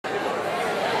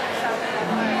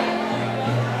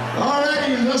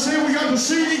as I said, we got the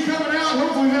CD coming out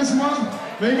hopefully this month,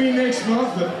 maybe next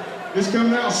month, but it's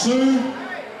coming out soon.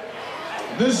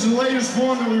 This is the latest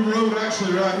one that we wrote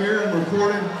actually right here and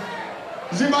recorded.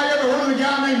 Has anybody ever heard of a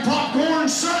guy named Popcorn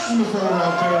Sutton before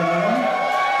out there?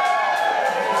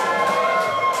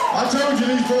 I told you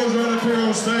these boys right up here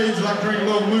on stage like drink a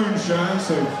little moonshine,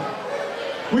 so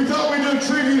we thought we'd do a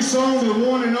tribute song to the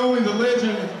one and only, the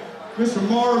legend, Mr.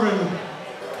 Marvin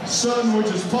Sutton, which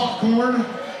is Popcorn.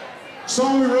 A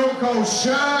song we wrote called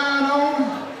Shine On.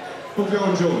 Hope y'all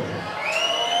enjoy it.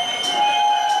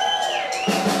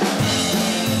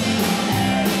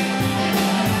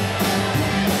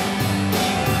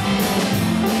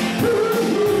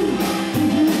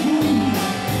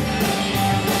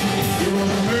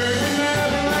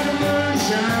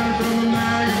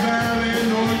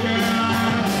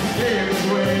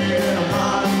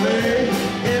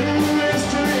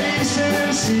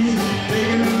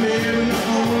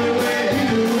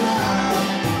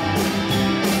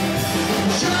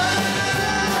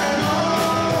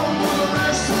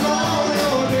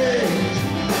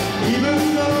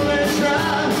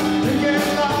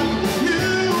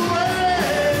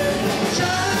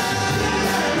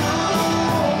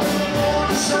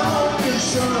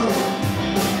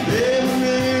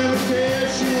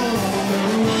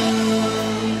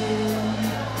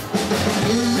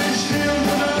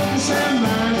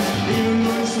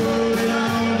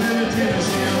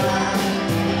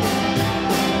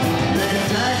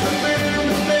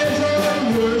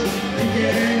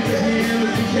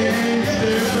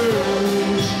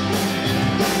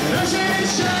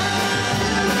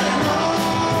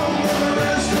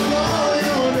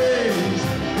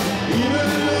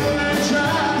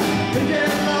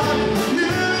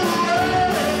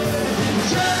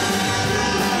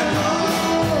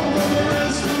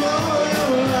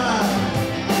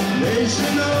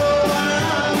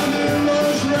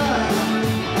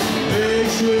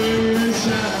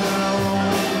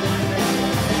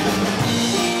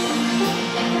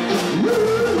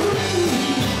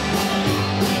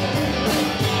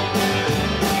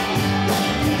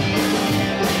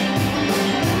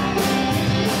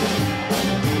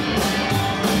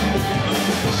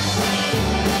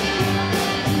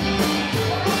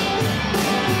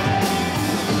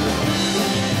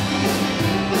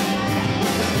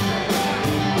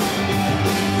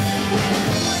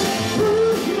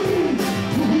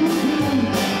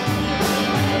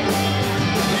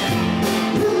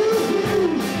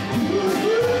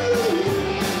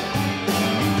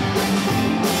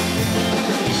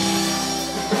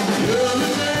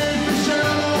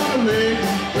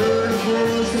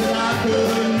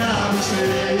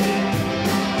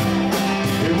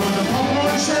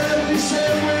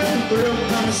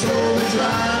 So we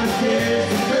tried to kiss,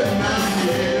 we could not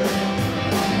hear.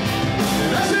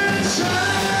 And I said,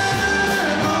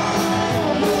 shine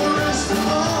on for the rest of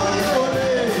all your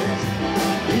days.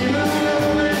 Even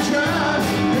though they tried,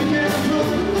 they can't put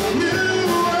you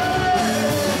away.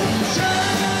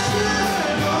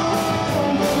 Shine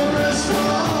on for the rest of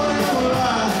all your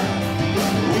life.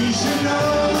 We should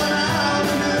know how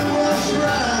to do what's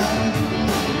right.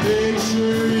 Make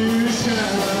sure you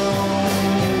shine on.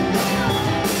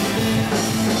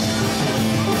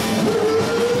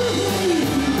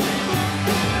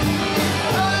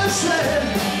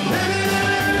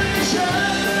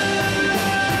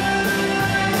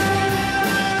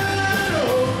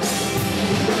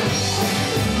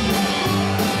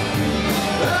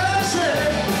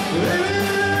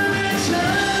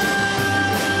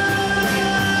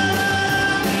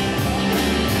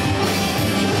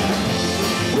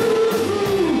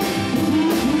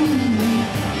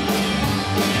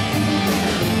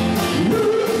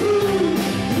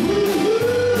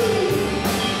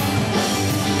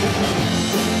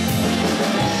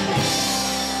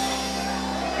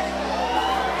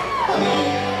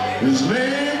 His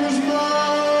name was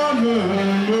Marvin,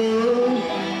 but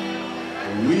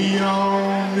we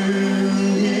all knew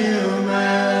him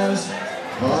as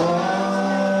Popcorn.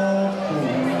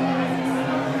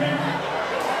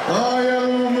 Oh, I got a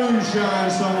little moonshine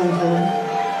song for you.